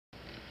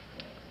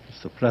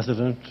Mr.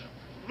 President,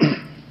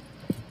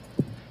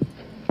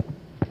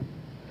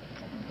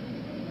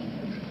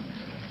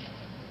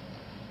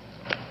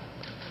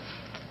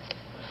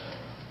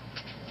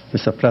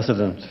 Mr.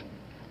 President,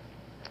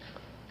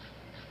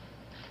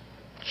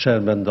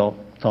 Chairman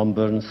Tom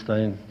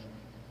Bernstein,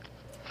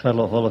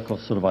 fellow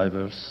Holocaust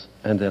survivors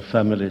and their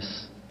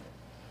families,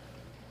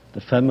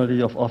 the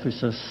family of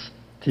Officer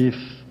Steve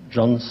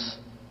Johns,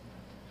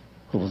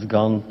 who was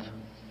gunned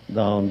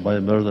down by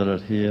a murderer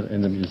here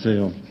in the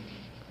museum,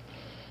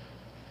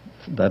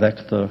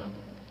 Director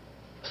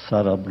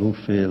Sarah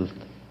Bloomfield,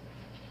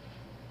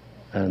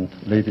 and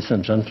ladies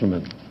and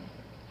gentlemen.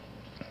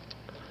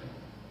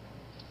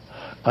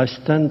 I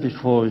stand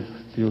before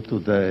you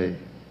today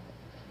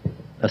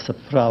as a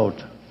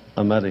proud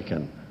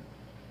American.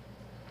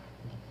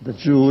 The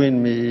Jew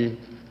in me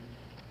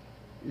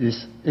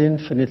is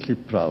infinitely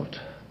proud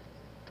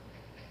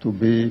to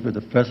be with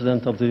the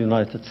President of the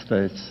United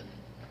States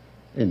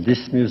in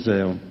this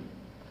museum,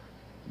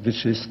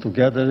 which is,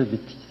 together with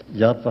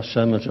Yad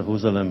Vashem in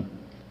Jerusalem,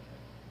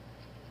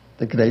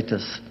 the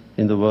greatest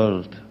in the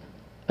world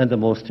and the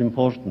most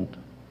important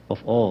of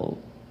all.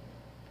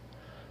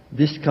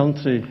 This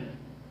country,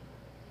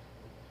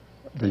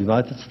 the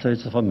United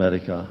States of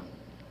America,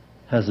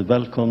 has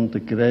welcomed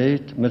the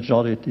great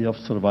majority of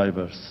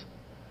survivors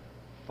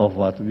of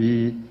what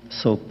we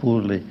so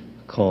poorly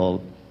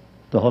call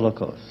the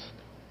Holocaust.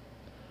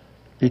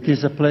 It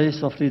is a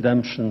place of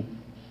redemption,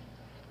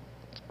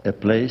 a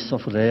place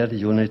of rare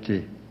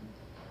unity.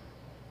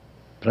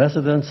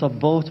 Presidents of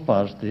both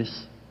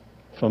parties,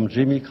 from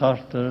Jimmy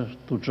Carter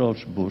to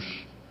George Bush,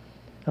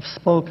 have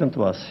spoken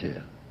to us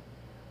here.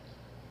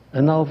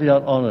 And now we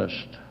are honored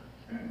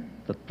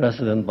that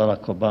President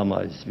Barack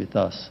Obama is with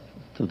us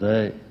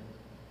today.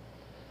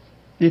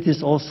 It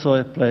is also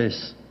a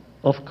place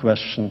of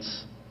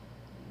questions,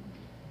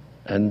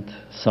 and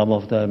some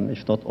of them,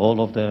 if not all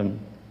of them,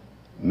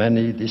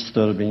 many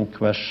disturbing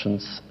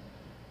questions,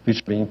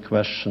 which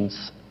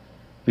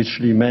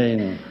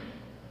remain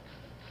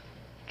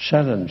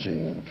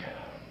challenging,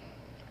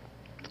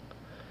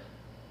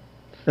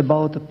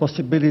 about the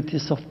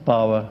possibilities of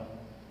power,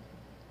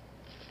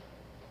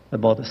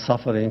 about the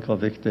suffering of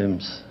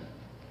victims,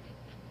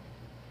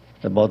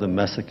 about the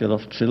massacre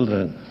of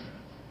children.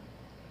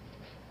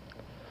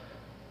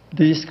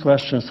 These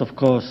questions, of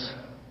course,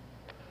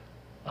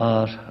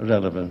 are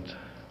relevant.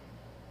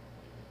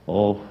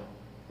 Oh,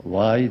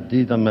 why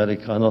did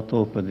America not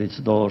open its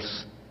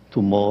doors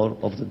to more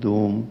of the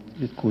doom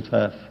it could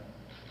have?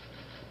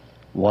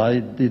 Why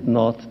did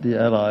not the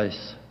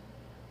Allies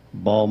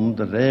bomb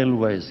the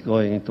railways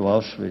going to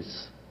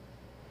Auschwitz?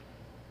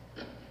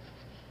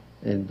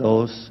 In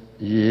those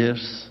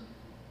years,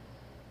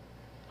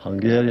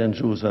 Hungarian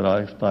Jews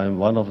arrived, I am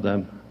one of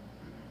them,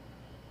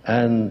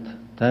 and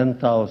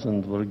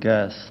 10,000 were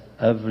gassed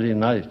every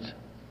night.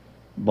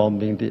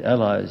 Bombing the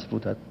Allies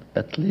would have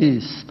at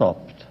least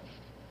stopped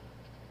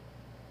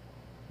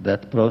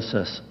that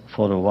process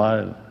for a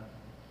while.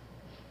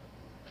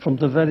 From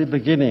the very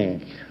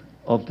beginning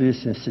of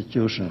this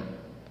institution,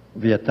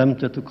 we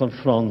attempted to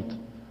confront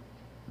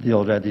the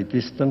already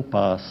distant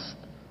past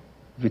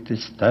with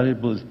its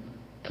terrible,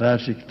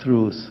 tragic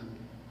truth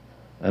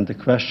and the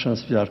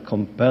questions we are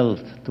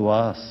compelled to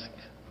ask.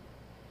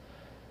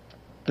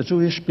 The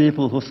Jewish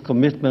people, whose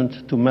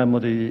commitment to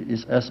memory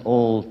is as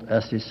old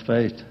as his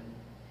faith,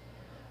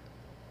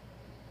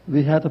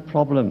 we had a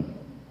problem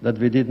that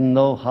we didn't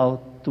know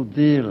how to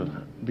deal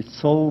with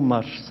so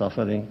much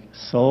suffering,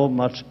 so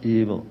much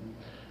evil,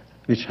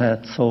 which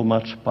had so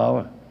much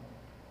power.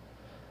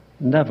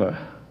 Never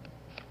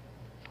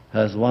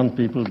has one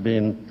people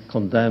been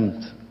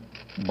condemned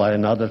by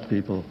another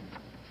people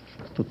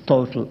to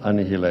total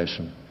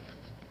annihilation.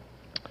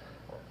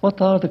 What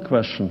are the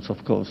questions,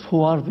 of course?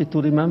 Who are we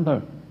to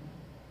remember?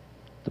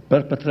 The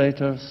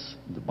perpetrators,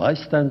 the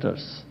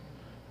bystanders,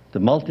 the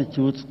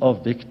multitudes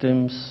of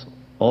victims,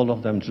 all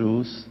of them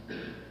Jews.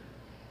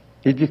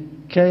 It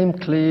became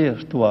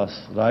clear to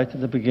us right at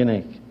the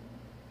beginning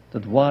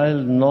that while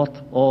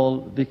not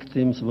all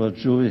victims were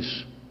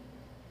Jewish,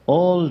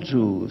 all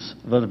Jews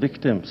were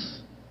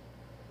victims.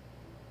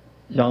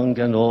 Young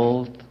and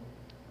old,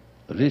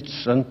 rich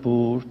and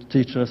poor,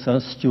 teachers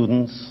and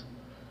students,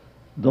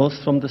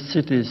 those from the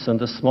cities and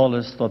the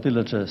smallest of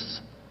villages,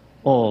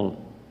 all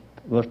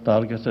were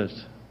targeted.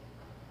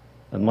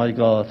 And my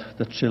God,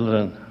 the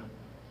children,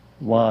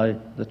 why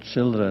the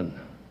children?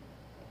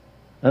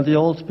 And the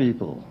old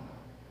people,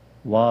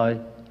 why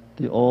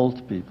the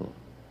old people?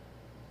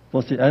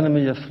 Was the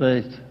enemy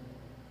afraid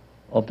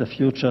of the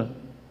future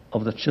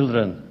of the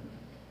children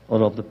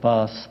or of the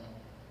past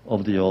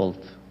of the old?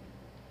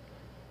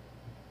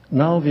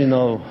 Now we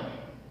know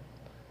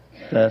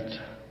that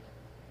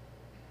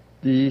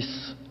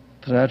this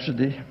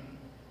tragedy,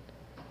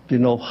 we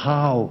know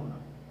how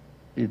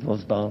it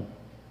was done,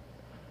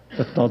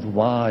 but not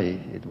why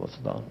it was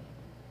done.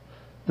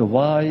 The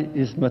why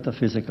is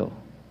metaphysical.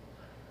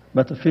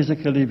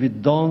 Metaphysically, we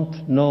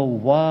don't know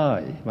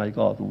why, my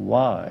God,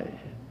 why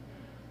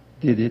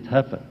did it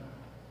happen?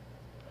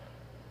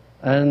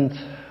 And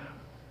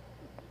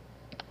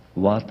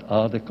What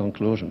are the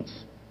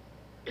conclusions?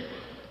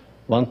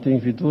 One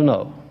thing we do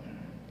know,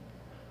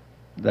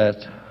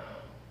 that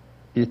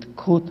it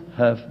could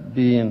have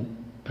been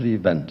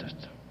prevented.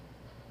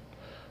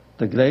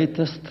 The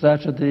greatest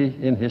tragedy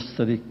in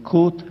history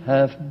could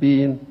have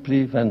been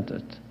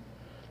prevented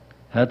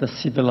had a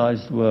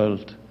civilized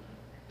world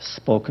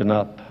spoken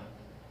up,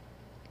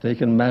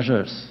 taken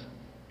measures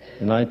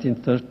in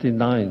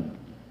 1939,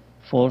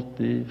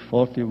 40,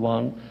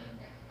 41,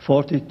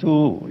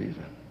 42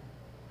 even.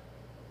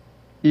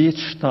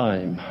 Each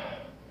time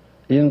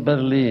in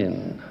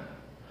Berlin,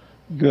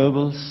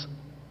 Goebbels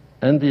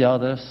and the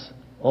others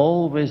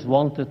always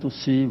wanted to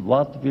see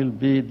what will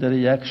be the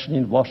reaction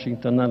in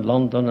Washington and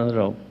London and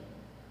Rome.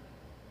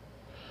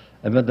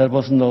 And when there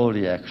was no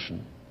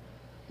reaction,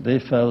 they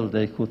felt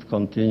they could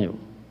continue.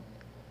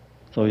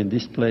 So in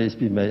this place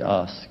we may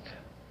ask,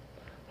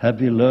 have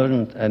we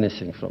learned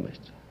anything from it?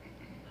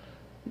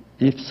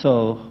 If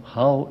so,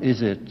 how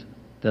is it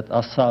that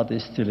Assad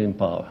is still in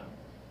power?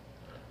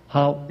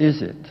 How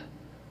is it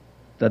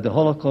that the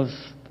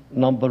Holocaust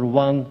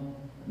 #1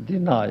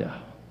 denier,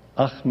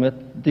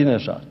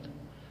 Ahmadinejad,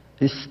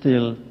 is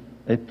still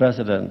a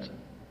president,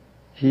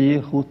 he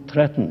who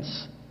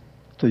threatens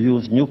to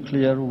use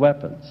nuclear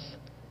weapons,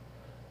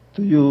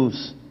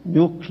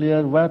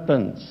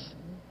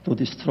 to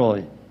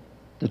destroy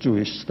the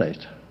Jewish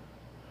state?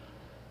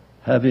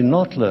 Have we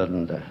not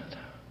learned that?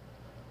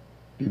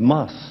 We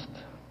must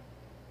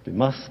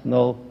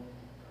know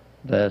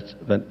that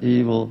when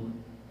evil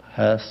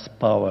has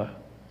power,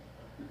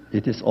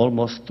 it is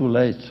almost too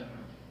late.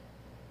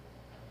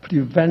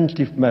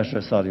 Preventive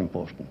measures are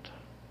important.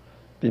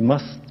 We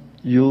must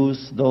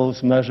use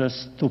those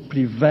measures to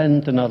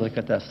prevent another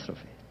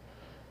catastrophe.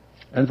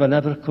 And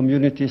whenever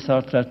communities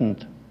are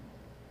threatened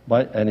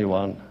by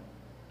anyone,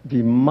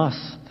 we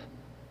must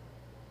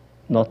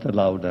not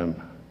allow them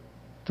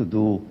to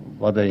do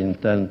what they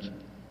intend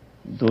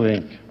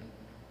doing.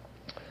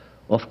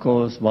 Of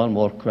course, one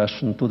more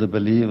question to the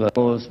believer.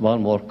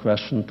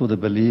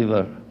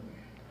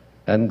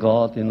 And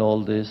God in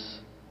all this.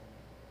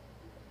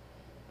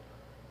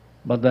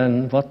 But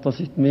then what does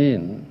it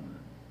mean?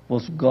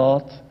 Was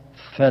God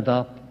fed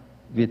up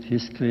with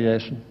his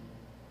creation?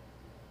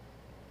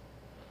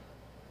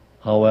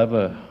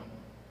 However,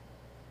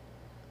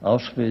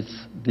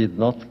 Auschwitz did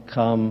not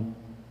come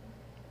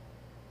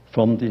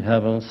from the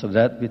heavens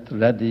with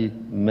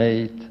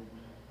ready-made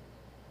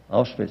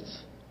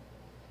Auschwitz.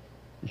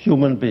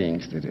 Human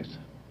beings did it.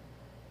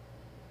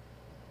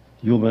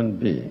 Human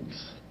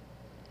beings.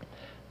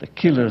 The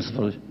killers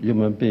were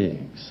human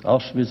beings.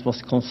 Auschwitz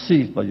was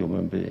conceived by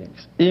human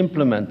beings,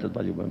 implemented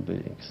by human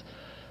beings.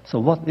 So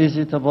what is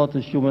it about the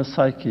human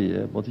psyche,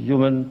 about the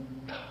human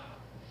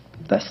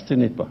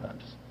destiny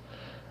perhaps,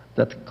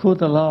 that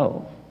could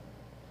allow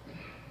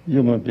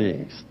human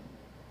beings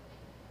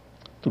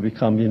to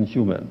become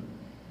inhuman?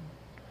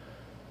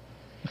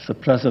 Mr.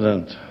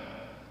 President,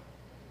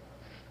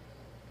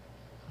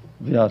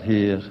 we are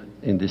here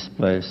in this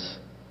place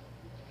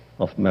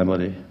of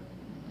memory.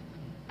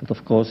 And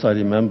of course, I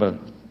remember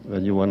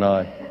when you and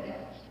I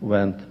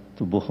went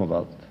to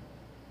Buchenwald.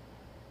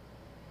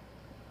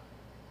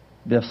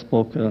 We have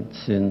spoken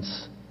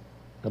since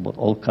about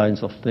all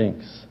kinds of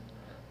things.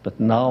 But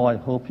now I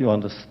hope you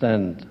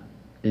understand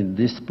in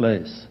this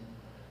place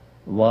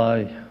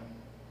why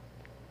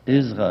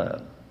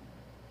Israel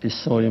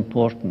is so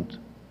important,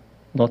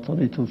 not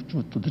only to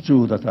the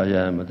Jew that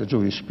I am, and the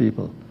Jewish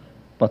people,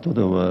 but to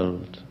the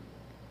world.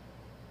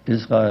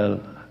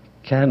 Israel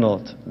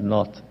cannot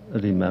not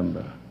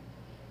remember.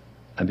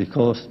 And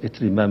because it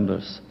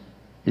remembers,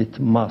 it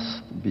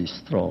must be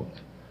strong,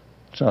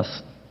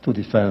 just to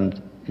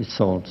defend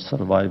its own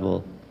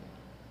survival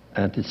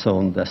and its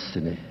own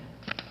destiny.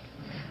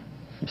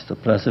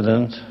 Mr.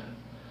 President,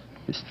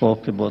 we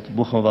spoke about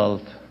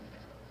Buchenwald.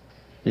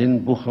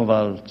 In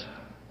Buchenwald,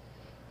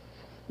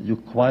 you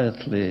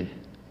quietly,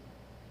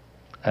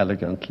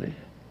 elegantly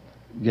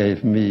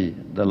gave me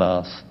the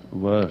last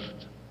word.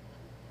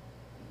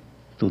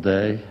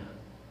 Today,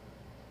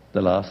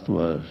 the last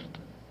word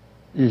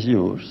is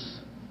yours.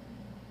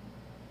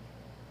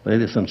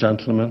 Ladies and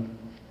gentlemen,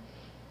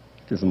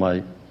 it is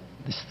my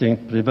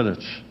distinct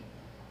privilege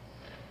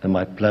and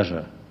my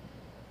pleasure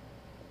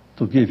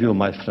to give you,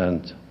 my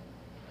friend,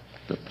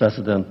 the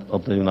President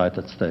of the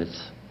United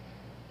States,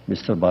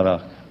 Mr.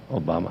 Barack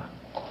Obama.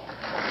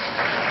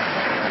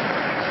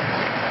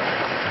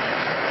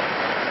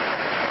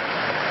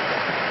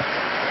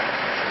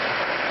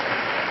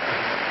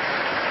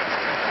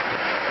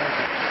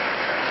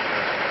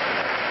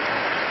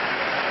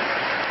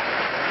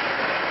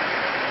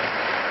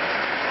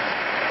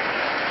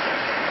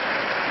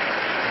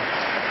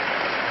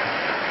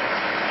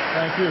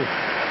 Thank you.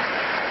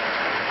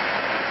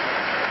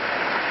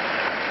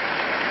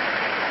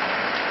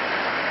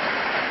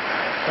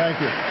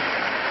 Thank you.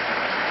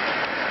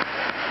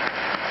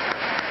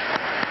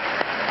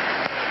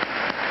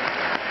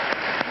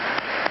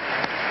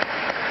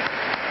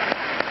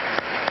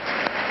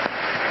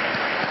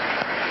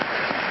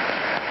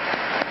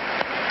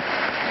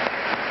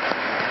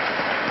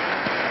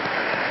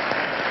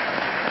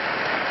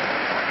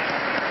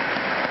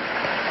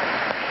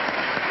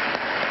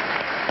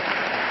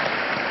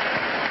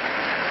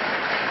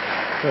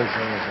 Good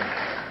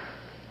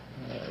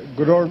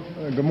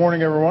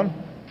morning, everyone.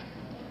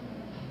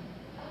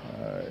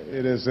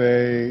 It is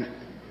a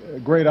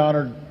great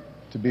honor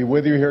to be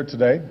with you here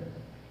today.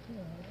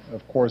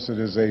 Of course, it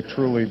is a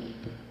truly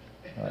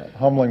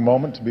humbling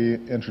moment to be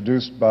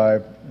introduced by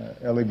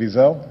Elie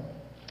Wiesel,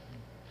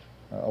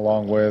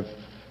 along with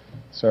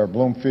Sarah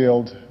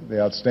Bloomfield,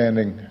 the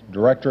outstanding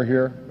director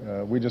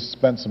here. We just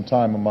spent some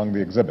time among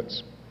the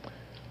exhibits.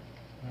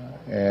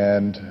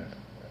 And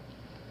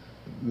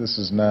this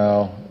is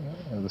now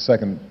the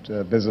second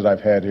visit I've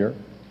had here.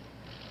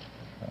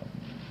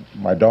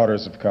 My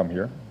daughters have come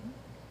here.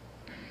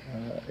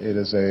 It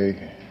is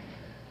a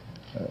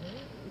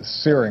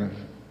searing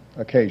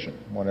occasion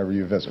whenever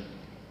you visit.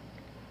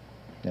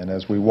 And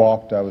as we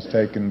walked, I was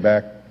taken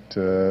back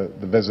to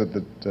the visit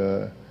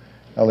that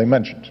Elie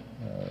mentioned,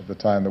 the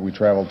time that we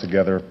traveled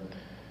together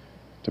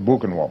to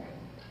Buchenwald.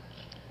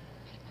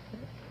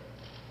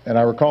 And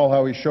I recall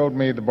how he showed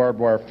me the barbed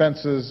wire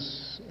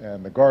fences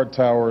and the guard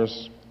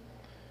towers,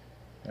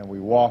 and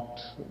we walked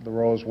the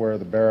rows where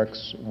the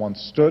barracks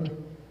once stood,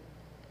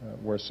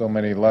 where so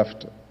many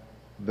left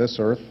this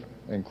earth,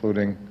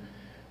 including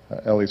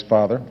Elie's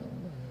father,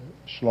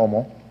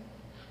 Shlomo.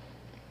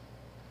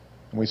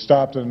 And we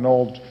stopped at an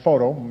old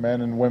photo,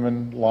 men and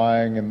women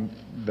lying in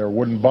their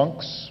wooden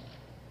bunks,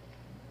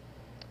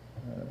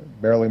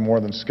 barely more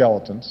than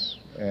skeletons.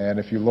 And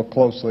if you look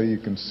closely, you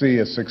can see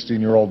a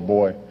 16-year-old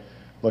boy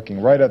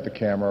looking right at the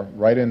camera,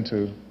 right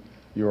into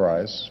your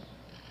eyes.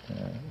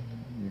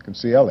 You can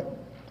see Elie.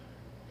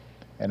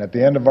 And at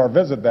the end of our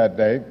visit that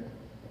day,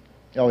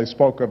 Elie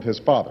spoke of his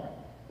father.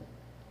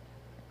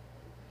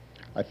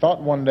 I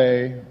thought one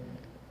day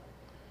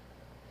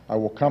I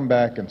will come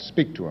back and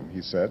speak to him,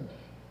 he said,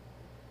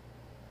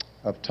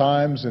 of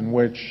times in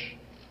which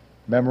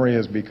memory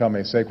has become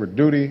a sacred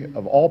duty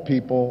of all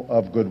people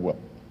of goodwill.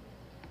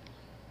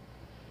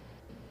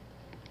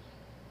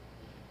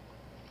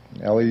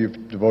 Elie,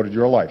 you've devoted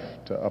your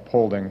life to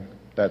upholding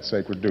that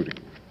sacred duty.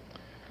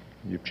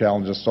 You've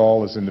challenged us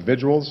all as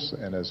individuals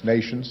and as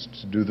nations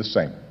to do the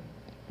same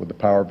with the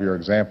power of your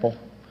example,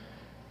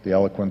 the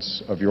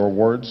eloquence of your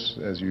words,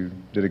 as you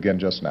did again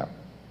just now.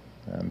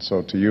 And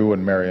so to you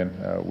and Marion,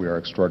 we are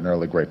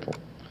extraordinarily grateful.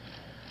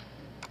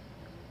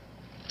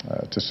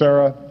 To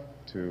Sarah,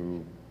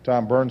 to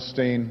Tom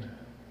Bernstein,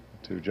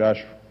 to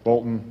Josh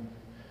Bolton,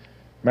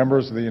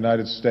 members of the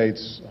United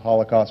States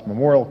Holocaust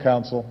Memorial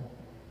Council,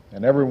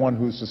 and everyone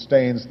who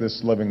sustains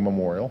this living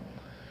memorial,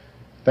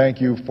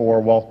 thank you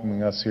for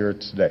welcoming us here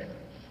today.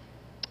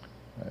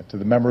 To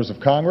the members of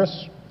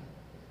Congress,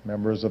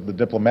 members of the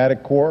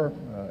diplomatic corps,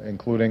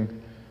 including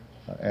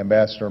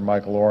Ambassador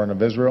Michael Oren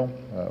of Israel,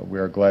 we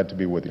are glad to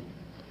be with you.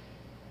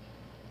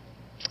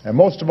 And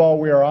most of all,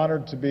 we are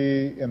honored to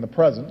be in the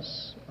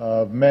presence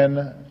of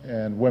men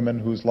and women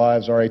whose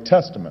lives are a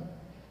testament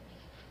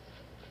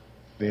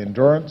to the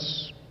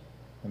endurance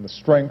and the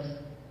strength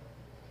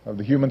of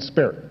the human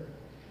spirit,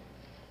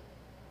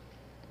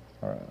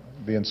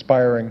 the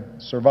inspiring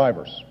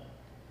survivors.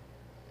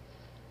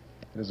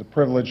 It is a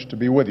privilege to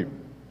be with you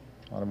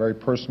on a very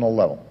personal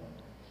level.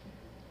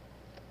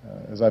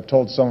 As I've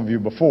told some of you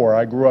before,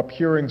 I grew up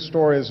hearing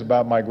stories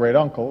about my great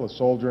uncle, a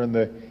soldier in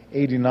the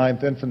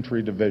 89th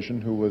Infantry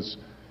Division, who was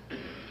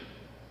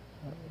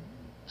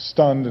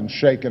stunned and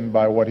shaken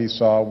by what he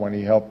saw when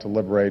he helped to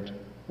liberate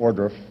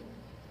Ohrdruf,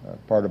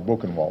 part of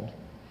Buchenwald.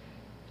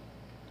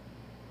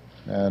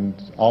 And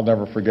I'll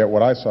never forget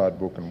what I saw at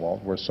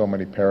Buchenwald, where so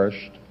many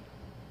perished,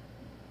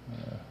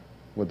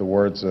 with the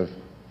words of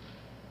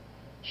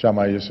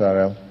Shema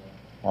Yisrael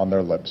on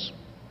their lips.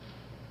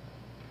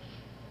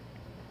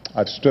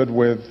 I've stood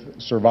with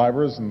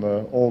survivors in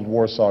the old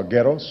Warsaw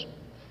ghettos,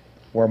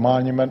 where a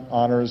monument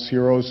honors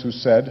heroes who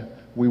said,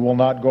 "We will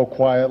not go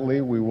quietly,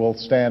 we will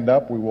stand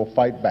up, we will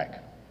fight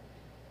back."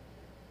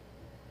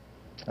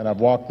 And I've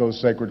walked those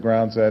sacred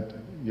grounds at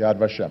Yad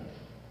Vashem,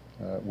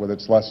 with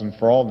its lesson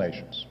for all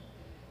nations.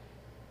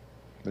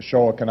 The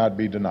Shoah cannot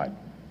be denied.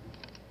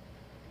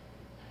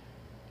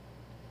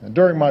 And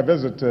during my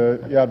visit to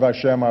Yad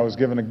Vashem, I was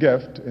given a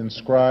gift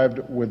inscribed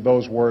with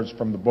those words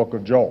from the book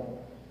of Joel.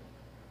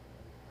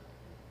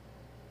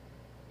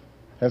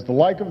 Has the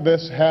like of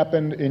this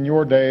happened in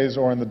your days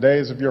or in the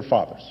days of your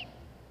fathers?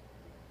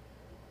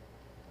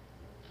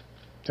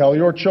 Tell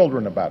your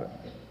children about it,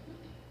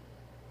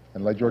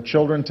 and let your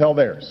children tell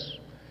theirs,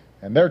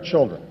 and their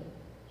children,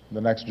 the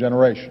next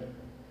generation.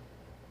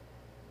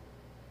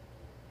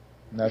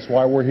 And that's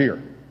why we're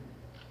here.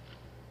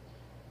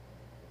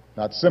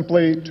 Not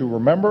simply to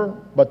remember,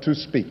 but to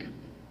speak.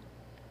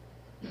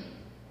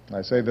 And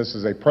I say this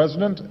as a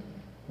president,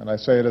 and I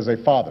say it as a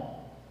father.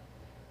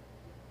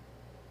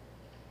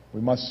 We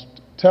must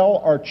tell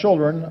our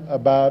children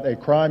about a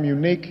crime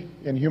unique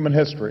in human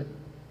history,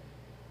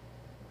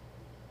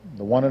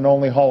 the one and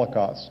only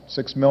Holocaust.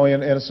 6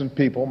 million innocent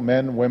people,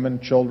 men, women,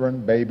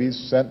 children, babies,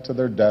 sent to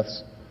their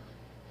deaths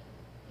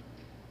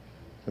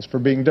as for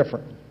being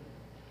different,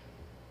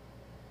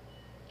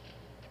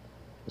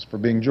 as for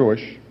being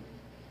Jewish.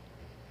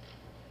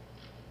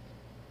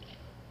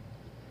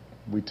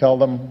 We tell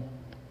them,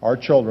 our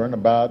children,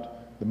 about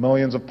the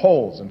millions of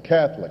Poles and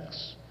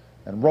Catholics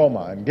and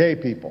Roma and gay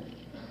people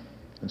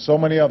and so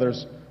many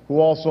others who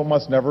also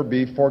must never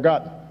be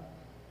forgotten.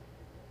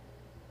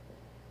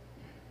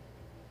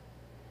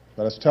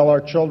 Let us tell our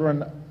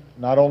children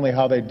not only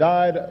how they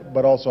died,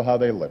 but also how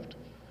they lived,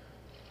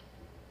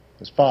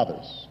 as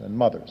fathers and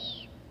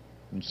mothers,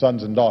 and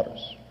sons and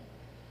daughters,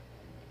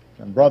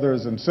 and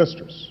brothers and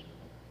sisters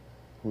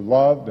who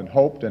loved and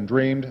hoped and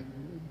dreamed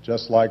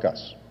just like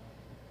us.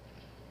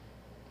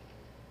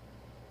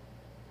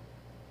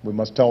 We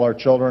must tell our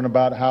children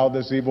about how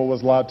this evil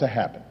was allowed to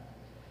happen,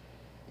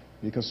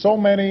 because so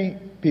many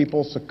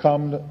people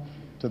succumbed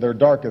to their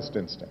darkest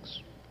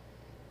instincts,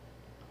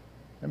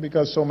 and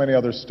because so many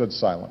others stood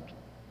silent.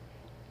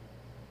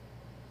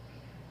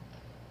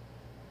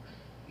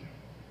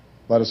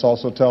 Let us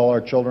also tell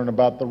our children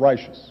about the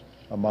righteous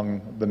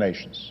among the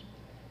nations.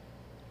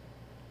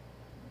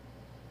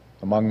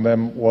 Among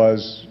them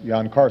was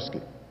Jan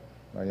Karski,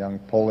 a young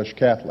Polish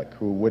Catholic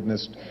who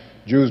witnessed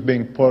Jews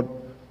being put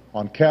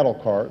on cattle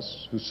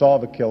cars, who saw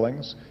the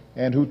killings,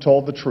 and who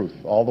told the truth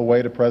all the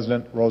way to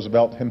President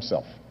Roosevelt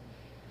himself.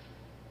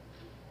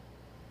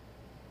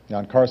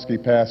 Jan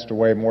Karski passed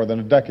away more than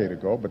a decade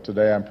ago, but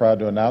today I'm proud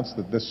to announce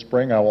that this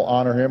spring I will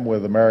honor him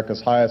with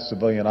America's highest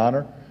civilian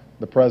honor,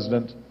 the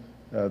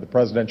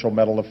Presidential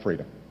Medal of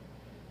Freedom.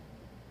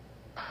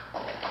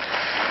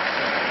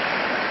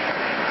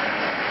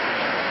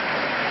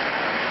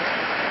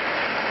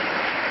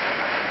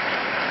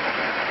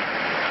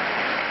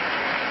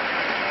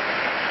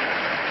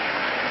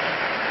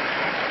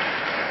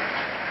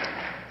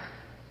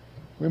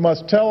 We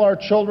must tell our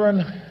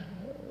children,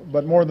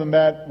 but more than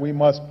that, we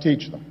must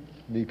teach them,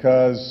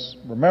 because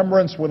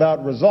remembrance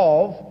without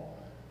resolve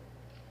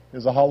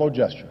is a hollow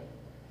gesture.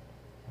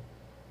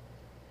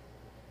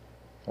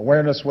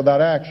 Awareness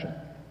without action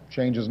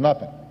changes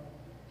nothing.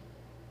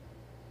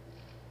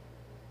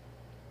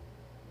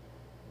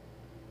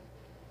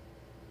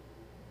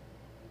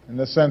 In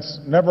this sense,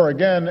 never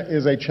again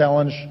is a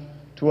challenge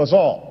to us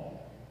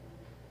all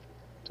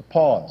to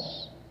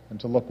pause and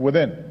to look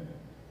within.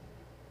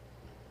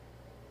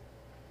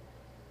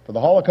 For the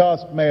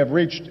Holocaust may have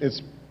reached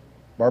its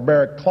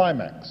barbaric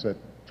climax at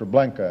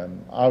Treblinka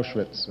and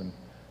Auschwitz and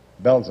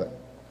Belzec,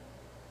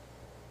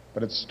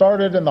 but it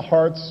started in the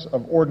hearts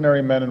of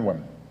ordinary men and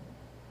women.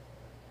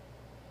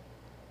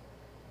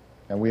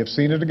 And we have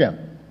seen it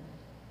again.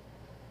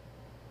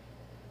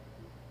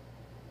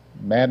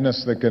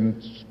 Madness that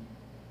can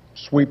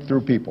sweep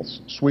through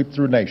peoples, sweep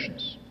through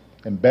nations,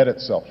 embed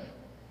itself.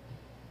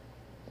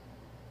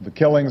 The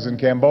killings in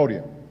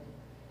Cambodia,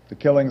 the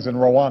killings in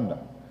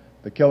Rwanda,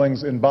 the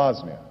killings in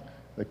Bosnia,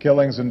 the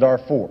killings in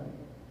Darfur.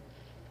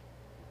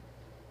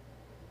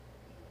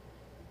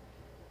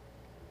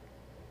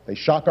 They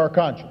shock our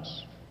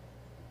conscience,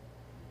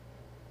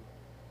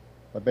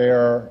 but they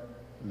are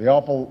the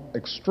awful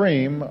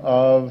extreme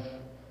of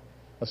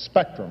a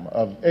spectrum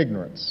of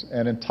ignorance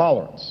and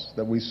intolerance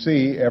that we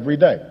see every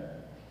day.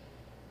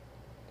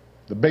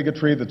 The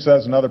bigotry that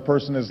says another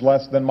person is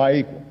less than my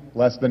equal,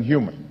 less than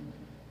human.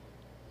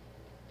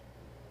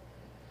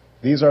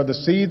 These are the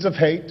seeds of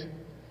hate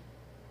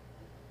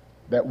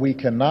that we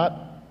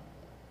cannot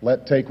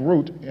let take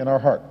root in our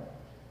heart.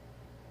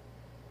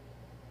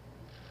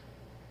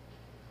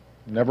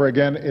 Never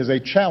again is a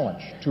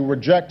challenge to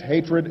reject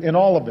hatred in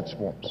all of its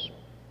forms,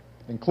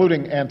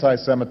 including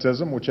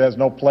anti-Semitism, which has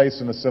no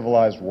place in a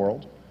civilized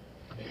world.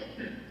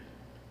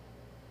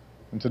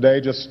 And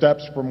today, just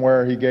steps from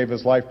where he gave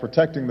his life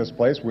protecting this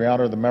place, we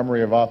honor the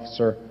memory of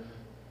Officer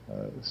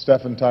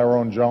Stephen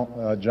Tyrone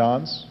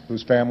Johns,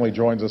 whose family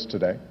joins us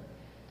today.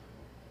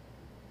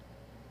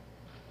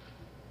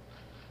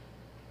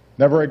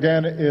 Never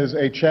again is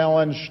a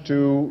challenge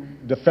to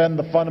defend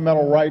the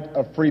fundamental right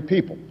of free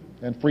people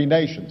and free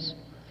nations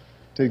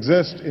to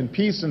exist in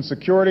peace and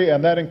security,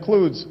 and that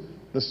includes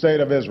the state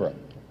of Israel.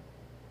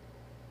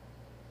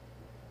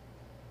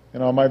 You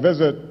know, on my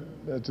visit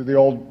to the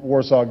old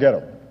Warsaw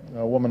Ghetto,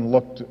 a woman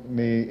looked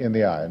me in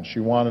the eye, and she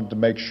wanted to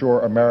make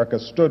sure America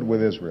stood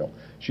with Israel.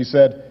 She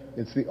said,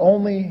 "It's the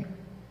only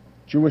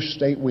Jewish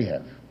state we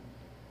have."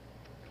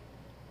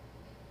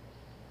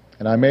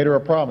 And I made her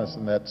a promise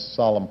in that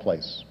solemn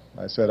place.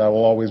 I said, I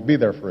will always be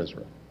there for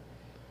Israel.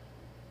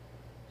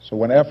 So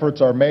when efforts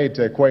are made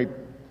to equate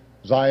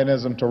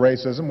Zionism to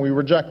racism, we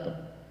reject them.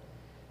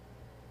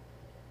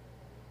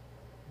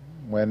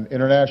 When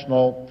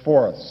international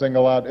fora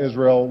single out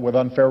Israel with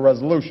unfair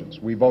resolutions,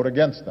 we vote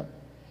against them.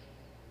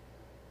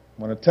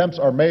 When attempts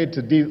are made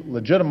to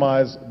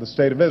delegitimize the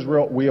state of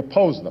Israel, we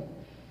oppose them.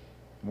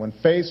 When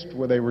faced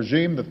with a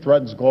regime that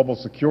threatens global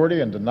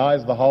security and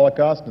denies the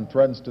Holocaust and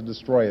threatens to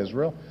destroy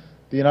Israel,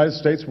 the United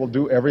States will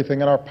do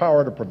everything in our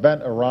power to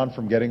prevent Iran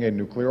from getting a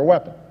nuclear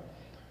weapon.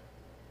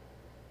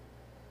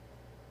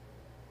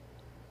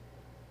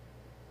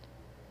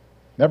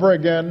 Never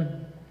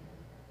again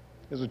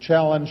is a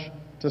challenge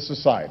to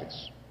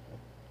societies.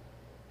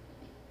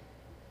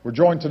 We're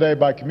joined today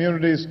by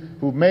communities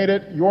who've made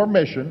it your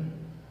mission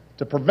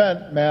to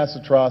prevent mass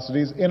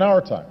atrocities in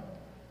our time.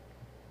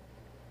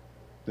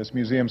 This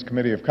museum's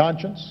Committee of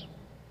Conscience,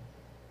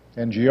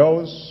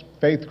 NGOs,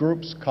 faith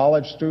groups,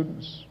 college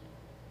students.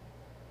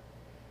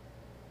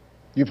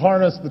 You've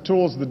harnessed the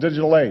tools of the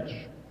digital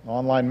age,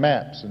 online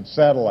maps and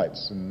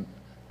satellites and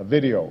a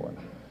video and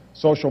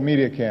social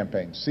media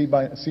campaigns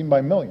seen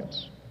by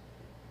millions.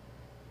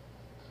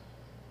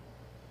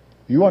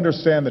 You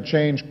understand that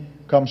change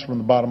comes from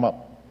the bottom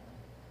up,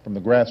 from the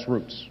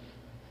grassroots.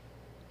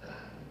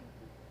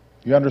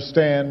 You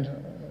understand,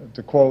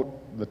 to quote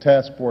the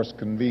task force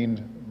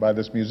convened by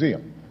this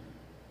museum,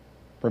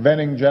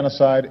 preventing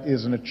genocide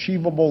is an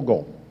achievable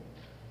goal.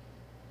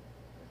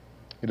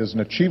 It is an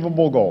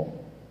achievable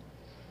goal,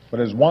 but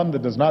it is one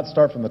that does not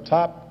start from the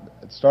top,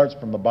 it starts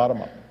from the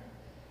bottom up.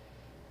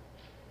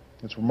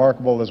 It's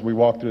remarkable as we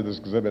walk through this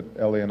exhibit,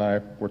 Ellie and I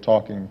were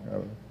talking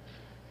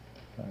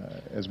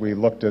as we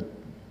looked at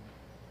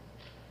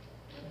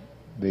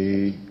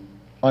the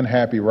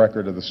unhappy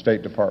record of the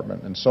State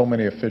Department and so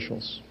many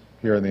officials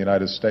here in the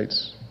United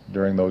States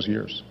during those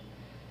years.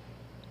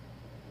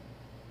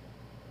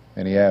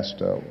 And he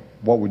asked,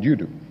 what would you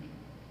do?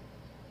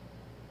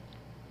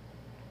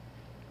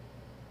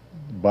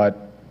 But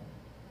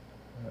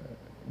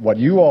what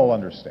you all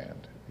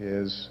understand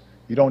is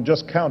you don't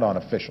just count on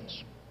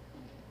officials.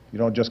 You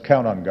don't just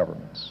count on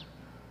governments.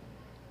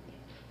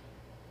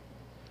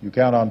 You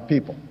count on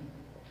people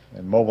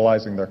and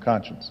mobilizing their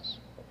consciences.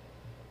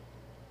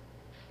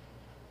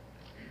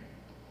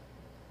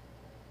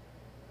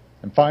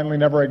 And finally,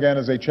 never again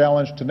is a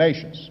challenge to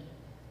nations.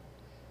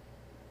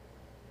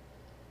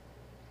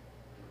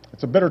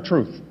 It's a bitter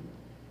truth.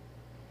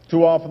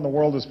 Too often the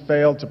world has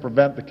failed to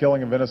prevent the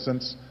killing of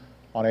innocents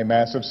on a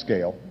massive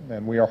scale,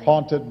 and we are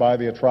haunted by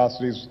the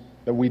atrocities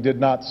that we did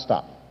not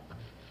stop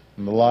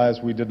and the lives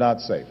we did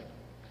not save.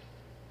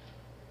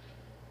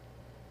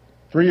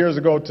 3 years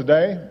ago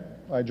today,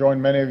 I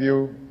joined many of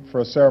you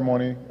for a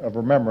ceremony of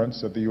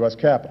remembrance at the U.S.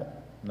 Capitol.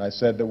 And I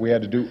said that we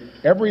had to do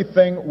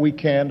everything we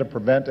can to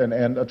prevent and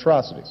end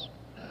atrocities.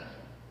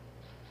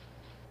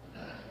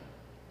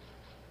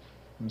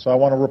 And so I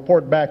want to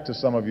report back to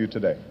some of you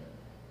today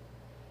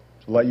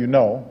to let you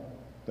know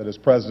that as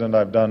president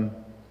I've done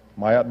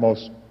my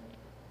utmost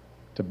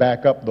to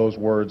back up those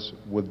words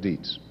with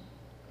deeds.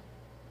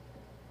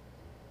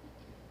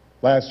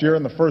 Last year,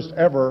 in the first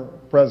ever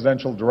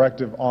presidential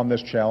directive on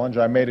this challenge,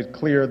 I made it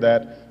clear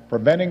that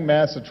preventing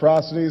mass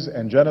atrocities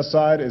and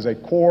genocide is a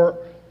core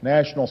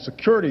national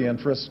security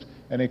interest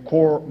and a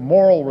core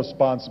moral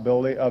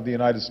responsibility of the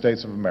United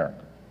States of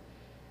America.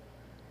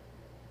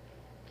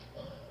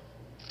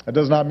 That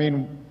does not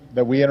mean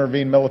that we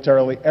intervene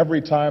militarily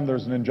every time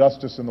there's an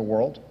injustice in the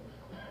world.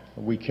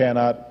 We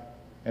cannot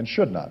and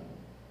should not.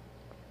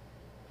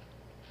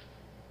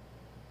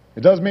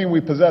 It does mean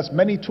we possess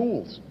many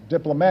tools,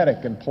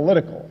 diplomatic and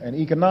political and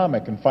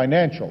economic and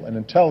financial and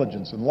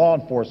intelligence and law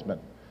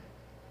enforcement,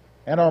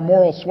 and our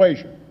moral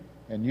suasion.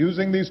 And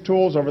using these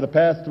tools over the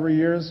past 3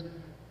 years,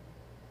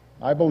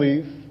 I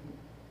believe,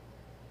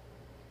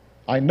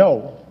 I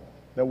know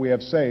that we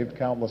have saved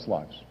countless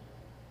lives.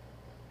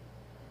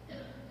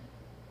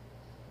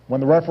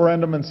 When the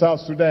referendum in South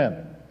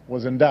Sudan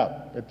was in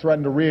doubt, it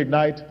threatened to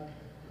reignite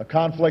a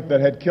conflict that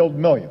had killed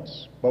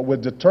millions, but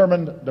with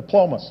determined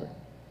diplomacy,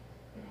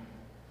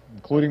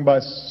 including by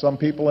some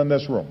people in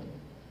this room,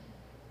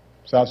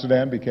 South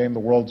Sudan became the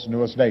world's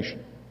newest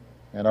nation.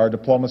 And our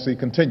diplomacy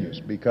continues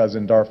because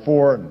in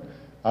Darfur and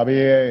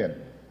Abyei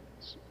and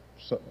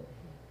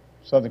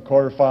Southern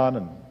Kordofan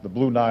and the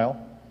Blue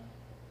Nile,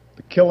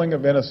 the killing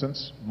of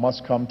innocents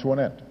must come to an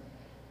end.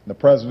 And the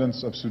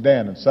presidents of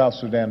Sudan and South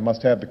Sudan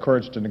must have the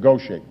courage to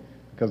negotiate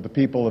because the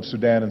people of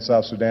Sudan and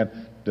South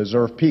Sudan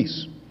deserve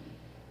peace.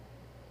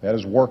 That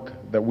is work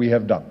that we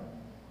have done,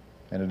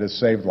 and it has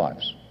saved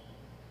lives.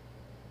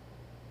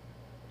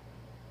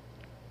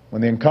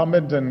 When the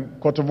incumbent in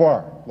Cote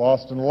d'Ivoire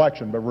lost an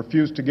election but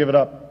refused to give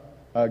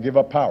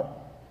up power,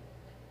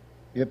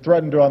 it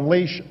threatened to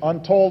unleash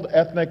untold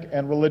ethnic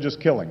and religious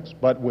killings,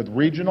 but with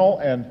regional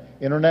and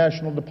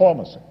international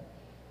diplomacy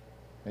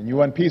and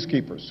UN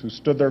peacekeepers who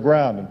stood their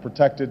ground and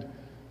protected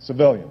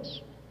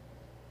civilians.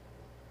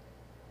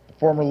 The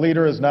former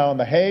leader is now in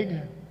The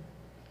Hague,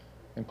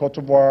 and Cote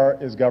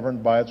d'Ivoire is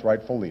governed by its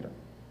rightful leader,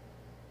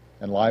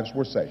 and lives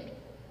were saved.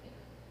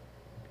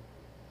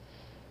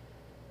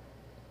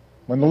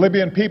 When the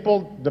Libyan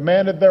people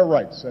demanded their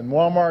rights and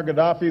Muammar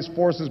Gaddafi's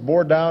forces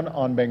bore down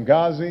on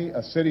Benghazi,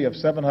 a city of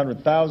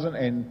 700,000,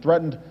 and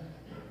threatened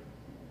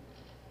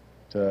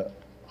to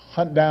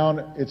hunt down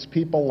its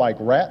people like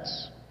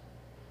rats,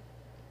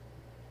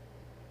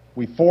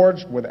 we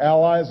forged with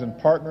allies and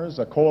partners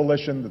a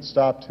coalition that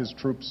stopped his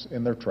troops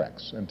in their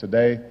tracks. And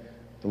today,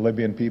 the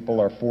Libyan people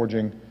are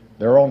forging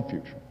their own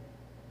future.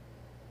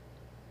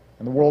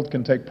 And the world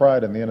can take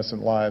pride in the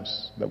innocent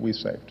lives that we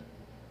saved.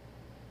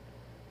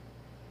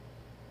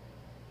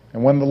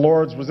 And when the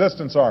Lord's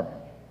Resistance Army,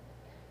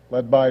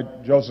 led by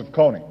Joseph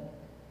Kony,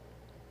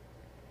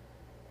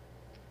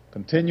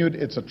 continued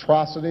its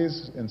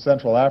atrocities in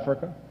Central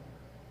Africa,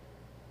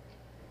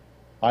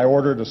 I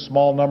ordered a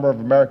small number of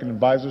American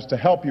advisors to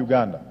help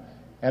Uganda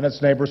and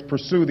its neighbors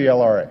pursue the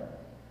LRA.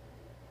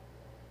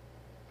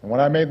 And when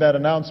I made that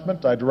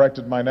announcement, I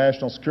directed my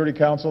National Security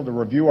Council to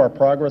review our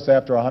progress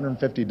after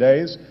 150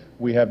 days.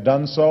 We have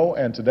done so,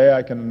 and today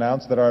I can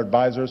announce that our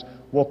advisors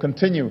will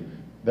continue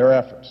their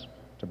efforts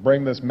to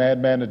bring this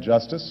madman to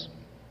justice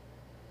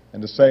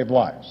and to save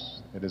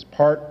lives. It is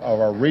part of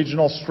our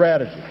regional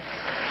strategy.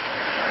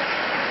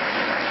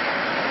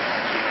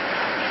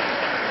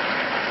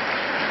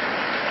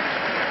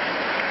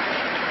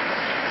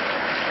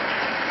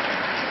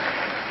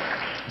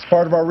 It's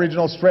part of our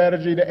regional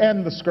strategy to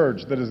end the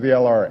scourge that is the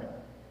LRA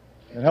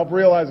and help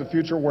realize a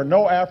future where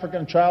no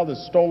African child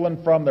is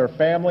stolen from their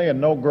family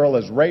and no girl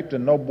is raped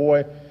and no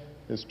boy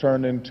is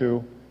turned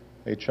into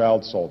a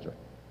child soldier.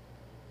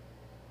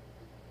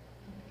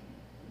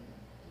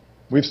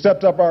 We've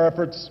stepped up our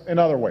efforts in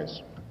other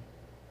ways.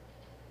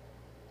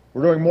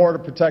 We're doing more to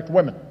protect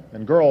women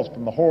and girls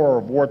from the horror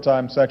of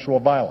wartime sexual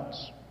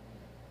violence.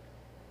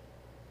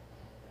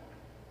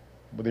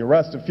 With the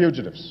arrest of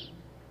fugitives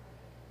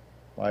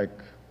like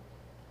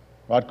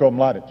Ratko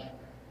Mladic,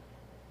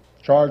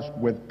 charged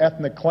with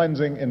ethnic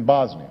cleansing in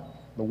Bosnia,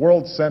 the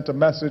world sent a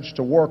message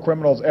to war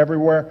criminals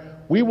everywhere: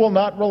 we will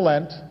not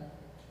relent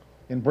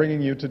in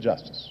bringing you to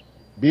justice.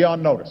 Be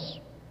on notice.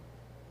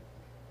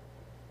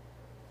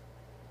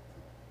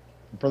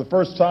 For the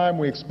first time,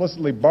 we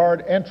explicitly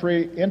barred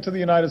entry into the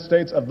United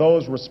States of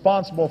those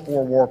responsible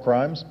for war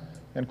crimes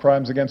and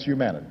crimes against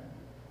humanity.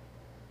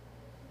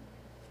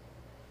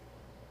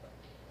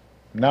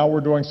 Now we're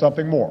doing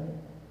something more.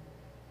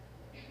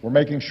 We're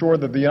making sure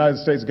that the United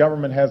States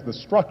government has the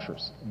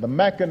structures, the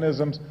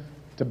mechanisms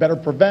to better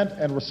prevent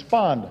and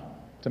respond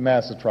to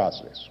mass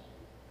atrocities.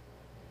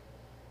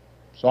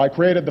 So I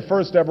created the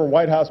first ever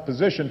White House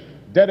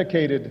position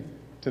dedicated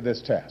to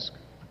this task.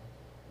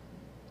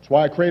 That's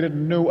why I created a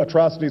new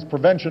Atrocities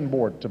Prevention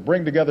Board to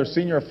bring together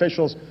senior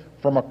officials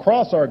from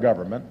across our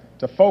government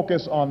to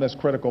focus on this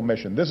critical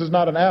mission. This is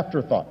not an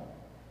afterthought.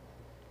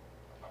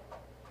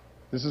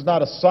 This is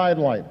not a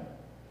sidelight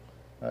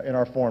in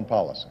our foreign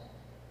policy.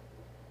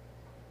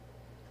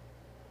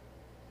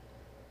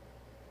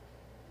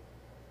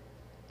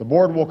 The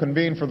board will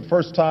convene for the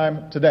first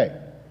time today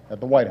at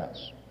the White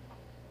House.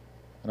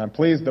 And I'm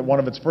pleased that one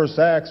of its first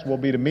acts will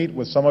be to meet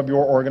with some of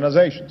your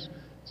organizations,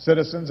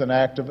 citizens and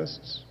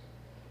activists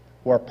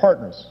who are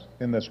partners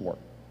in this work,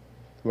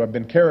 who have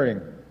been carrying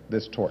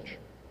this torch.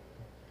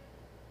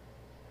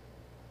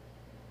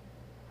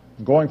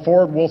 Going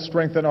forward, we'll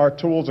strengthen our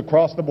tools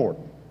across the board,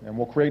 and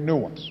we'll create new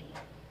ones.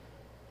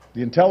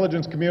 The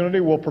intelligence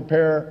community will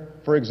prepare,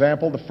 for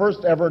example, the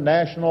first ever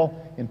national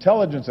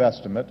intelligence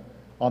estimate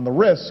on the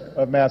risk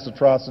of mass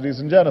atrocities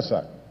and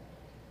genocide.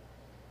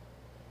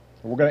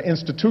 We're going to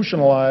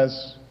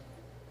institutionalize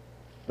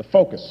the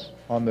focus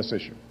on this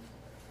issue.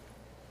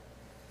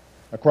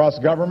 Across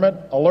government,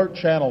 alert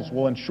channels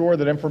will ensure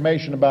that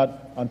information about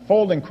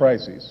unfolding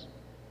crises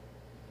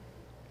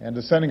and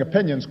dissenting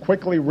opinions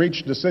quickly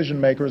reach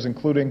decision makers,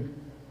 including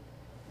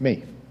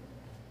me.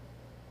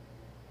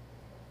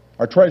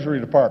 Our Treasury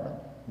Department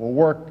will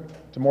work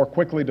to more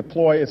quickly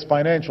deploy its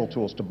financial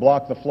tools to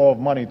block the flow of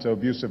money to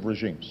abusive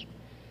regimes.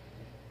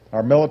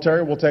 Our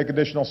military will take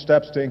additional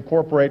steps to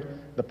incorporate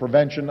the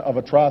prevention of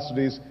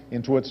atrocities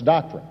into its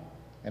doctrine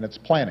and its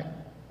planning.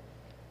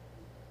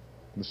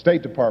 The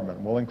State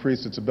Department will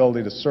increase its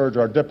ability to surge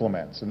our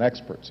diplomats and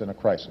experts in a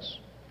crisis.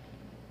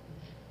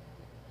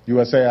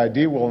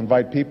 USAID will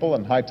invite people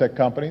and high-tech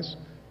companies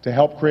to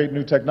help create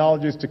new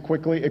technologies to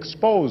quickly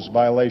expose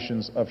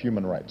violations of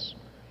human rights.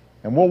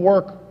 And we'll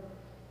work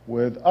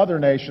with other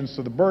nations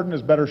so the burden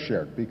is better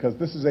shared, because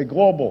this is a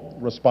global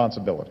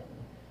responsibility.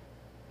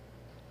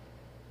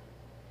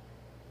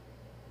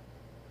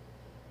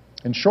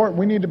 In short,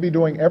 we need to be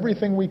doing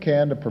everything we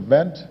can to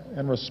prevent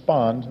and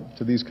respond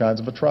to these kinds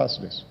of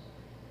atrocities.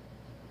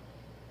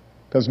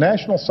 Because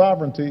national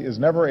sovereignty is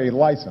never a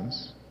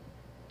license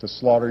to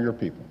slaughter your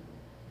people.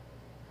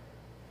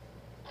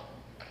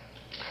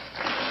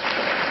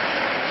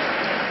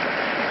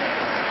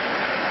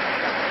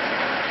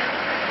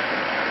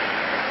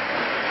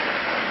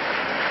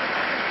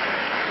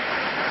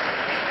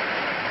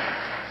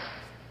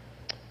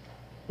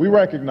 We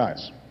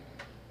recognize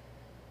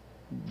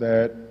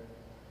that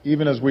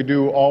even as we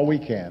do all we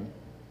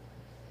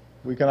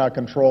cannot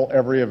control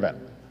every event.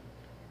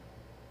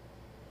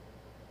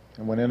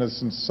 And when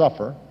innocents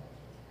suffer,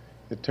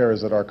 it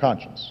tears at our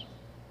conscience.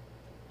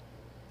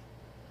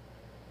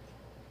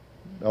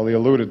 Ellie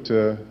alluded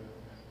to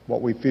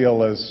what we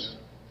feel as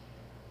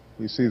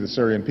we see the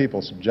Syrian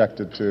people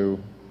subjected to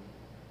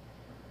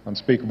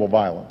unspeakable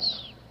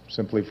violence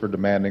simply for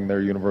demanding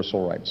their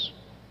universal rights.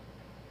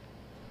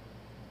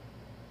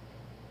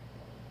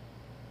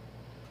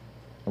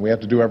 And we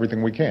have to do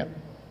everything we can.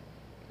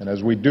 And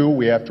as we do,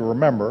 we have to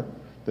remember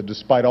that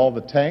despite all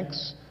the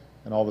tanks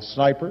and all the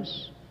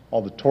snipers,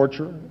 all the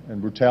torture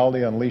and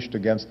brutality unleashed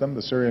against them,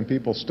 the Syrian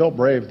people still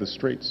brave the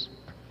streets.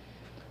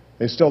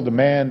 They still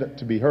demand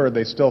to be heard.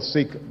 They still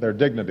seek their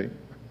dignity.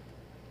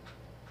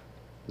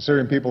 The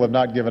Syrian people have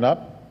not given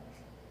up,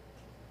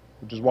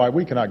 which is why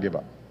we cannot give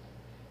up.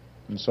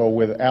 And so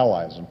with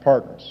allies and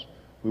partners,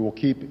 we will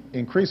keep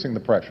increasing the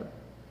pressure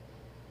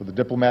with a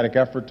diplomatic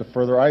effort to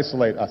further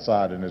isolate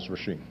Assad and his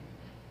regime,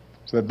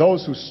 so that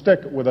those who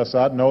stick with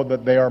Assad know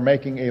that they are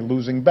making a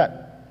losing bet.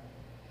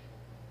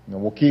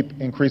 And we'll keep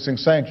increasing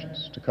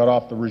sanctions to cut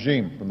off the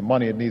regime from the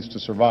money it needs to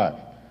survive.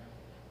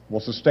 We'll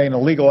sustain a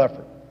legal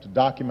effort to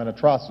document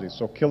atrocities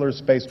so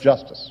killers face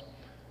justice,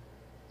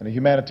 and a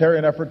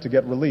humanitarian effort to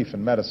get relief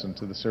and medicine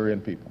to the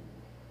Syrian people.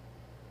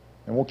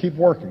 And we'll keep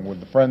working with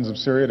the Friends of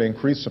Syria to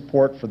increase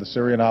support for the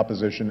Syrian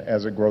opposition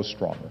as it grows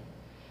stronger.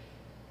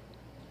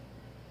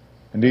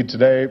 Indeed,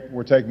 today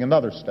we're taking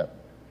another step.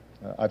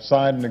 I've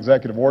signed an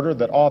executive order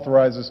that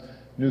authorizes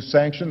new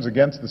sanctions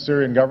against the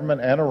Syrian government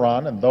and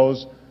Iran and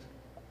those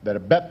that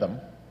abet them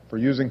for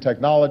using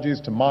technologies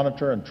to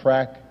monitor and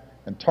track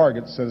and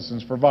target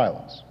citizens for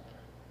violence.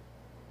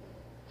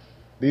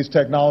 These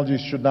technologies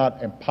should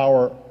not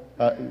empower,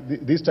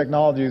 these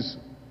technologies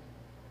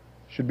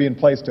should be in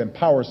place to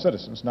empower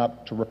citizens,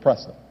 not to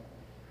repress them.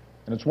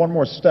 And it's one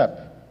more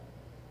step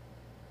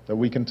that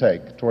we can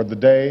take toward the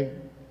day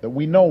that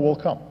we know will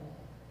come.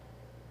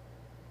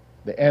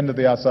 The end of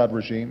the Assad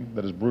regime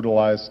that has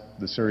brutalized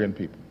the Syrian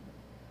people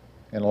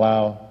and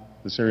allow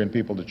the Syrian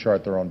people to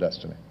chart their own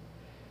destiny.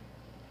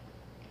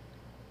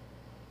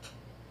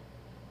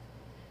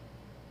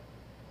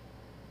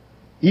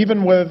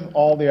 Even with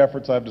all the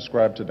efforts I've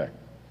described today,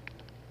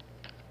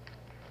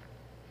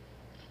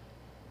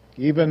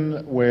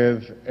 even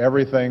with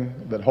everything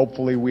that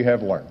hopefully we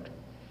have learned,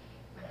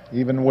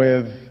 even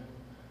with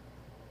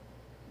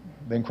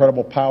the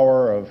incredible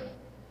power of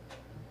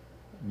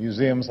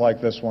museums like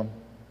this one,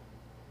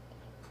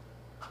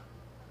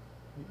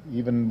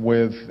 even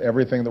with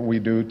everything that we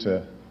do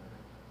to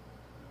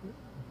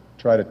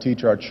try to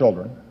teach our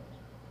children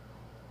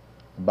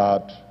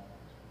about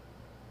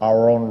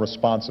our own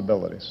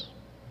responsibilities,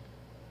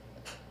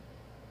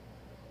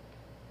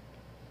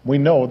 we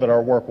know that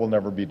our work will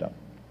never be done.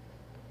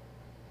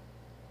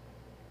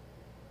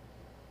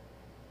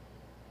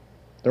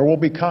 There will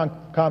be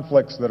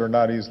conflicts that are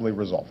not easily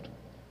resolved.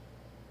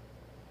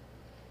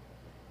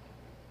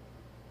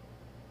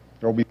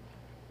 There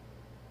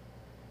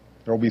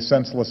will be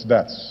senseless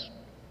deaths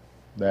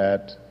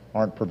that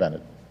aren't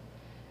prevented.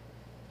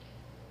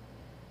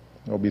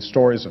 There will be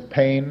stories of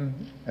pain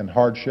and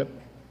hardship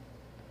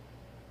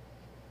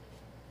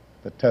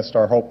that test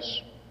our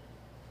hopes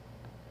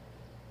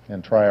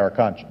and try our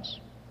conscience.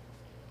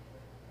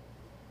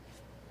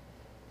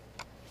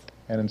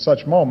 And in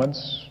such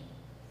moments,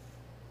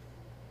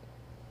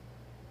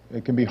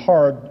 it can be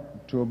hard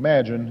to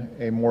imagine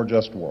a more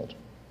just world.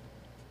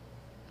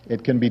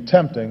 It can be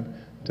tempting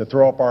to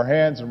throw up our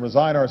hands and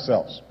resign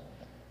ourselves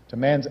to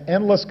man's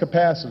endless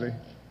capacity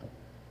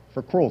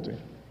for cruelty.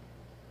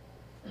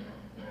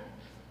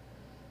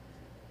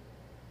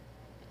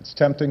 It's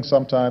tempting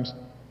sometimes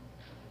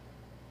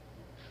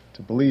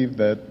to believe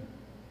that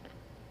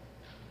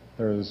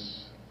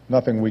there's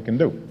nothing we can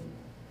do.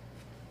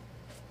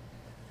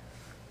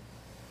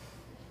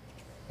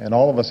 And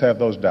all of us have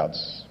those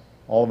doubts.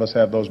 All of us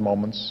have those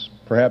moments,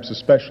 perhaps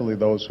especially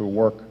those who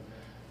work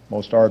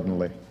most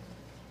ardently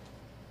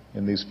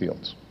in these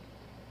fields.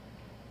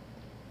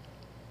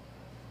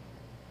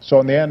 So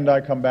in the end, I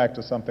come back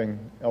to something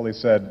Elie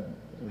said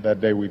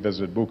that day we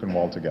visited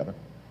Buchenwald together.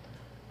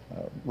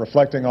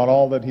 Reflecting on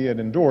all that he had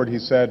endured, he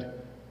said,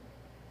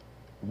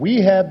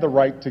 "We had the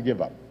right to give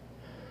up.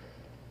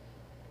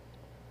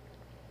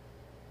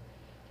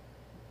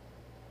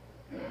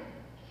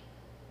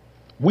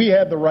 We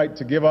had the right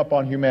to give up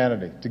on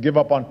humanity, to give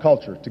up on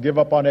culture, to give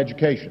up on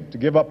education, to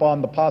give up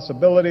on the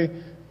possibility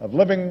of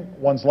living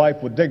one's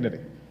life with dignity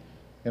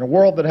in a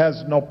world that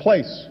has no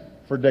place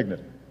for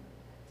dignity."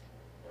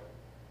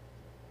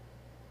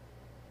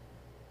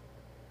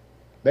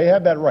 They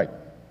had that right.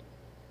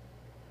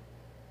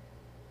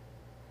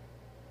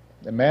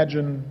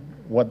 Imagine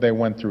what they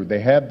went through. They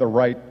had the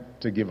right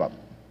to give up.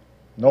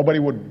 Nobody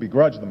would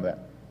begrudge them that.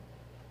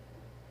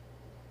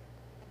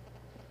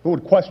 Who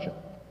would question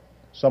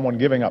someone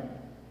giving up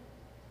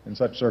in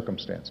such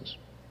circumstances?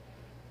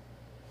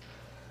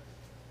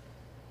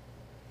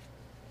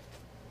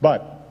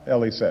 But,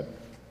 Elie said,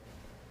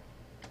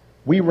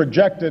 we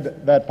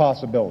rejected that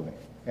possibility,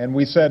 and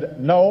we said,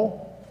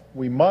 no,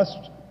 we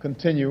must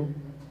continue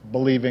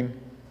believing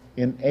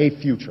in a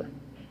future.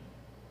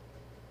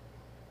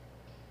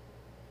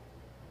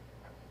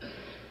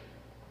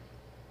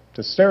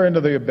 To stare into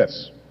the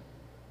abyss,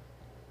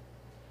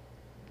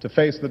 to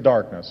face the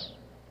darkness,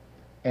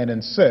 and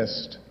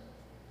insist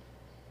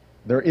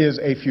there is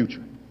a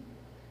future.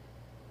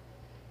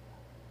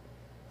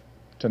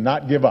 To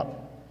not give up.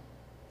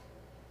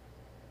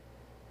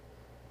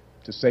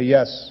 To say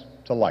yes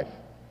to life.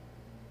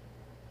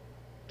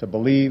 To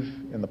believe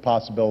in the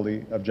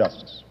possibility of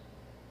justice.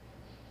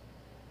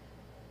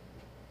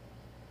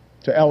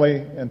 To Elie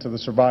and to the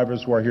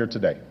survivors who are here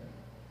today,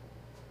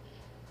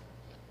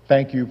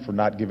 thank you for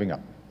not giving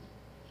up.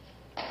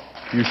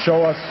 You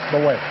show us the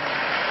way.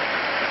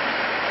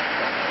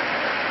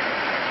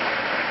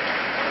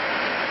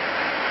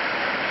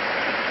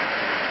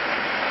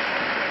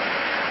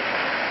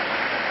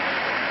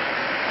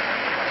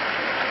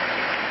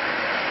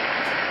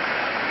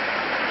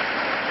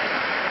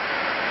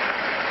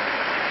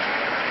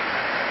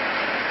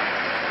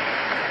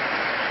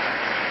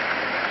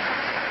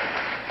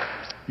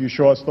 You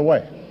show us the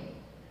way.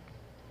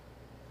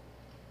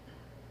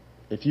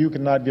 If you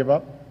cannot give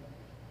up,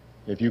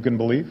 if you can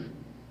believe,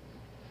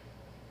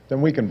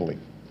 then we can believe.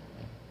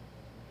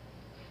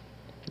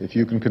 If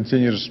you can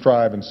continue to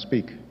strive and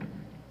speak,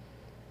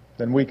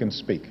 then we can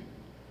speak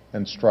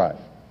and strive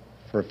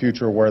for a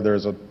future where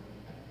there's a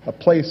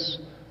place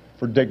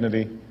for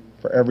dignity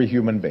for every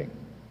human being.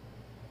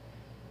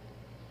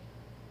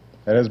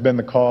 That has been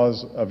the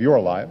cause of your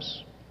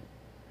lives.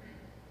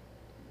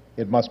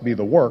 It must be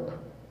the work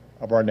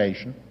of our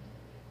nation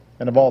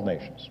and of all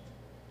nations.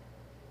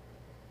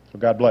 So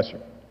God bless you,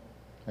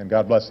 and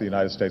God bless the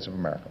United States of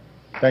America.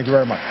 Thank you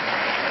very much.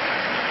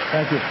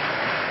 Thank you.